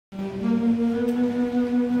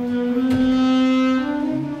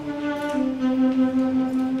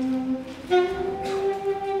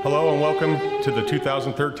welcome to the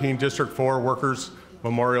 2013 District 4 Workers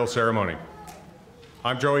Memorial Ceremony.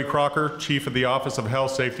 I'm Joey Crocker, Chief of the Office of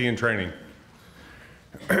Health, Safety, and Training.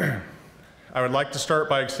 I would like to start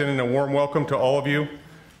by extending a warm welcome to all of you,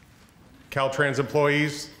 Caltrans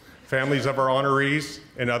employees, families of our honorees,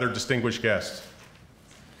 and other distinguished guests.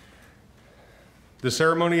 The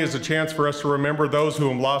ceremony is a chance for us to remember those who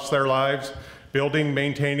have lost their lives building,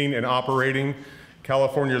 maintaining, and operating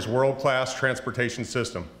California's world-class transportation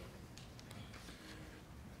system.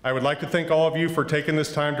 I would like to thank all of you for taking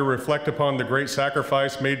this time to reflect upon the great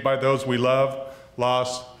sacrifice made by those we love,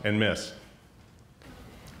 lost, and miss.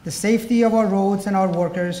 The safety of our roads and our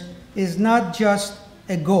workers is not just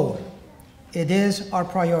a goal, it is our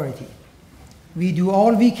priority. We do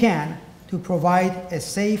all we can to provide a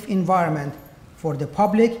safe environment for the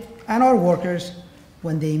public and our workers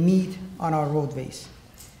when they meet on our roadways.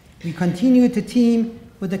 We continue to team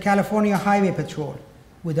with the California Highway Patrol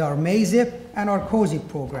with our MAZIP and our COZIP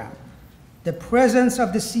program. The presence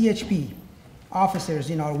of the CHP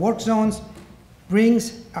officers in our work zones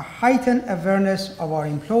brings a heightened awareness of our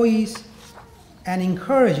employees and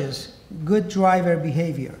encourages good driver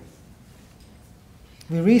behavior.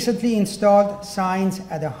 We recently installed signs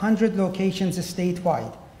at 100 locations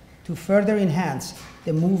statewide to further enhance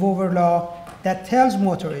the move over law that tells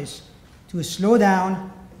motorists to slow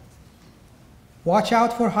down, watch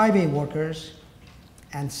out for highway workers,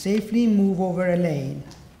 and safely move over a lane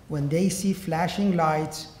when they see flashing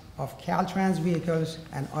lights of Caltrans vehicles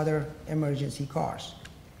and other emergency cars.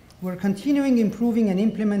 We're continuing improving and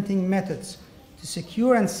implementing methods to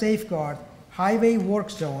secure and safeguard highway work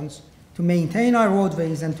zones to maintain our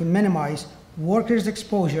roadways and to minimize workers'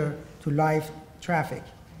 exposure to live traffic.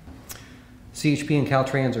 CHP and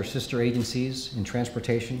Caltrans are sister agencies in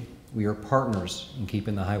transportation. We are partners in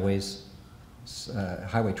keeping the highway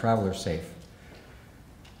travelers safe.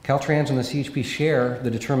 Caltrans and the CHP share the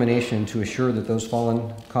determination to assure that those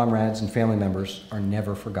fallen comrades and family members are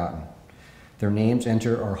never forgotten. Their names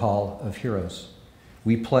enter our Hall of Heroes.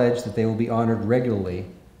 We pledge that they will be honored regularly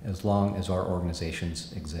as long as our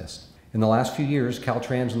organizations exist. In the last few years,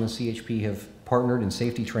 Caltrans and the CHP have partnered in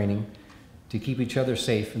safety training to keep each other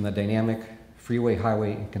safe in the dynamic freeway,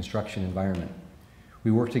 highway, and construction environment. We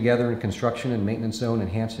work together in construction and maintenance zone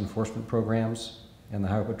enhanced enforcement programs, and the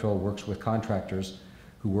Highway Patrol works with contractors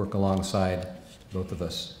who work alongside both of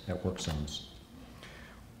us at work zones.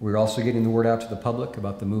 We're also getting the word out to the public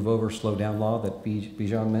about the move over, slow down law that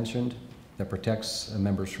Bijan mentioned that protects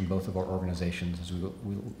members from both of our organizations as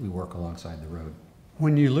we work alongside the road.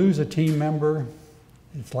 When you lose a team member,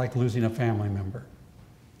 it's like losing a family member.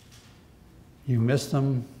 You miss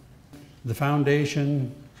them. The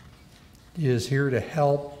foundation is here to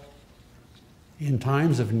help in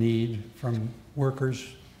times of need from workers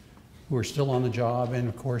who are still on the job, and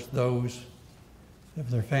of course those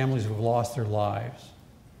of their families who have lost their lives.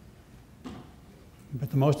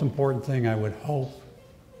 But the most important thing I would hope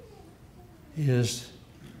is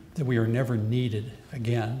that we are never needed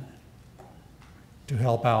again to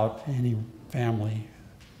help out any family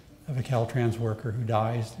of a Caltrans worker who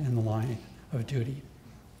dies in the line of duty.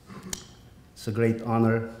 It's a great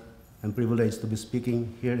honor and privilege to be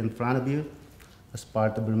speaking here in front of you as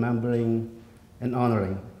part of remembering and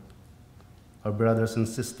honoring our brothers and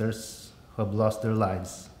sisters who have lost their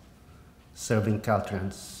lives serving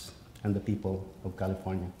Caltrans and the people of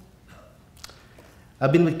California.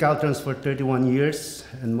 I've been with Caltrans for 31 years,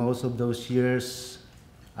 and most of those years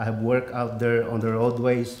I have worked out there on the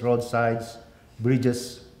roadways, roadsides,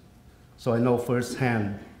 bridges, so I know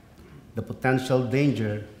firsthand the potential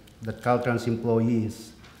danger that Caltrans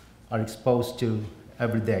employees are exposed to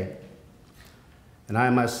every day. And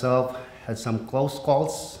I myself had some close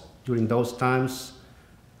calls during those times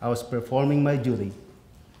I was performing my duty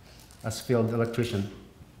as field electrician.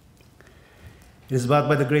 It is but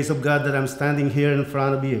by the grace of God that I'm standing here in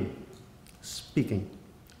front of you, speaking.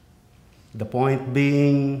 The point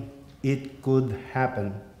being, it could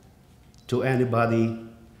happen to anybody,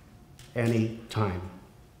 anytime.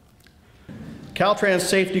 Caltrans'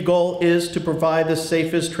 safety goal is to provide the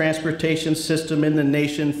safest transportation system in the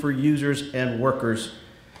nation for users and workers.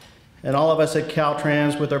 And all of us at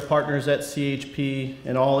Caltrans, with our partners at CHP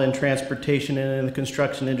and all in transportation and in the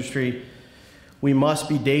construction industry, we must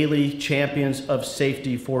be daily champions of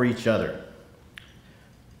safety for each other.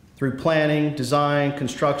 Through planning, design,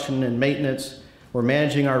 construction, and maintenance, we're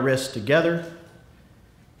managing our risks together,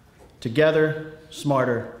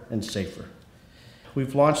 smarter, and safer.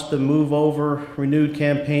 We've launched the Move Over Renewed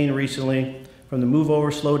campaign recently from the Move Over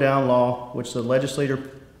Slow Down law, which the legislature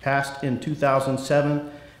passed in 2007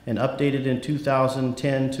 and updated in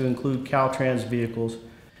 2010 to include Caltrans vehicles.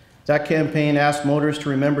 That campaign asked motorists to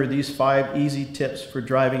remember these 5 easy tips for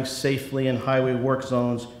driving safely in highway work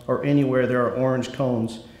zones or anywhere there are orange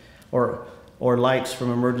cones or lights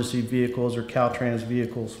from emergency vehicles or Caltrans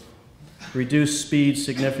vehicles. Reduce speed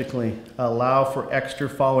significantly, allow for extra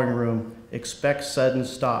following room, expect sudden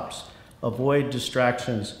stops, avoid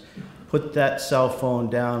distractions, put that cell phone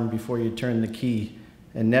down before you turn the key,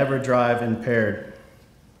 and never drive impaired.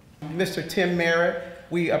 Mr. Tim Merritt,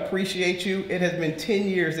 we appreciate you. It has been 10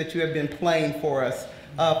 years that you have been playing for us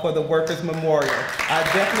for the Workers' Memorial. I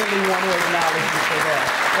definitely want to acknowledge you for that.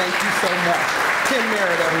 Thank you so much. Tim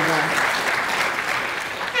Merritt, everyone.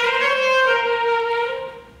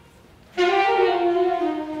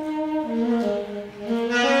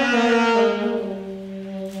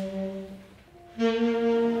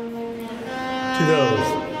 To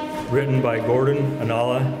those, written by Gordon,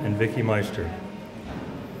 Anala, and Vicki Meister.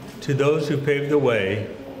 To those who paved the way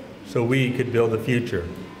so we could build the future.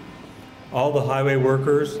 All the highway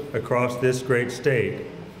workers across this great state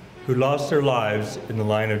who lost their lives in the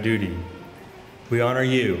line of duty. We honor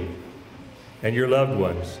you and your loved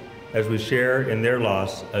ones as we share in their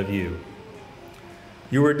loss of you.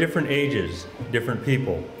 You were different ages, different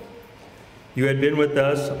people. You had been with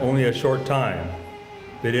us only a short time,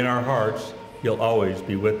 but in our hearts, you'll always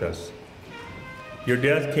be with us. Your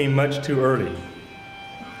death came much too early.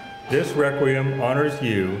 This requiem honors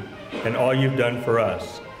you and all you've done for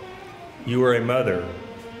us. You are a mother,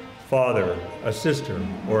 father, a sister,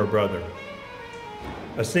 or a brother.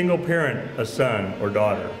 A single parent, a son or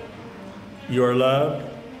daughter. You are loved,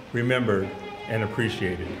 remembered, and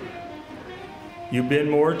appreciated. You've been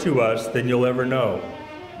more to us than you'll ever know.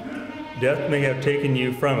 Death may have taken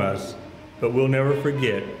you from us, but we'll never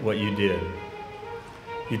forget what you did.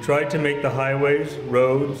 You tried to make the highways,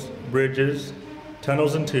 roads, bridges,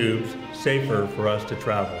 tunnels, and tubes safer for us to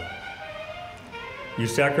travel. You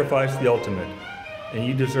sacrificed the ultimate, and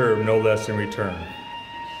you deserve no less in return.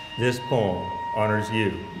 This poem honors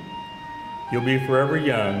you. You'll be forever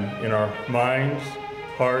young in our minds,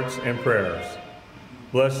 hearts, and prayers.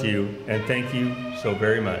 Bless you, and thank you so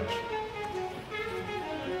very much.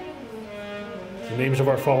 The names of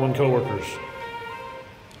our fallen co-workers: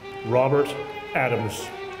 Robert Adams,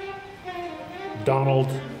 Donald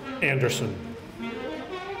Anderson,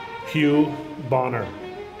 Hugh Bonner,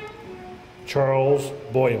 Charles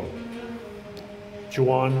Boyle,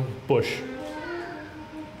 Juwan Bush,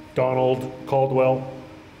 Donald Caldwell,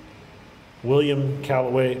 William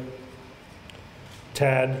Calloway,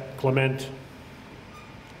 Tad Clement,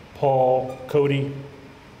 Paul Cody,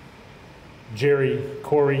 Jerry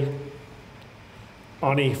Corey,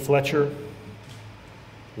 Ani Fletcher,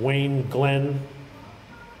 Wayne Glenn,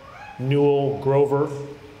 Newell Grover,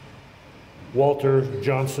 Walter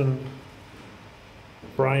Johnson,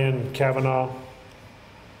 Brian Kavanaugh,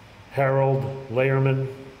 Harold Layerman,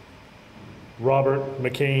 Robert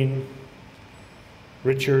McCain,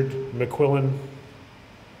 Richard McQuillan,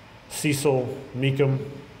 Cecil Meekum,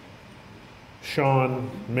 Sean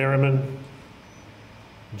Merriman,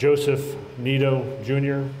 Joseph Nido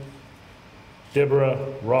Jr., Deborah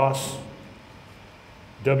Ross,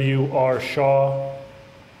 W.R. Shaw,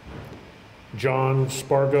 John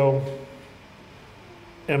Spargo,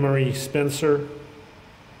 Emery Spencer,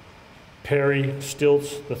 Perry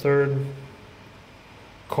Stilts III,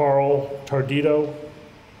 Carl Tardito,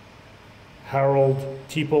 Harold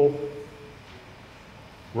Teeple,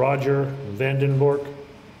 Roger Vandenbork,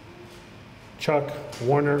 Chuck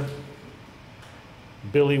Warner,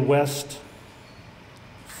 Billy West,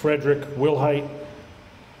 Frederick Wilhite,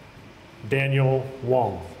 Daniel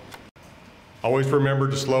Wong. Always remember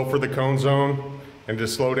to slow for the cone zone and to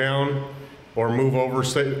slow down or move over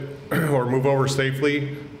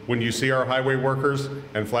safely when you see our highway workers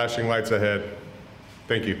and flashing lights ahead.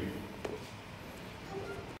 Thank you.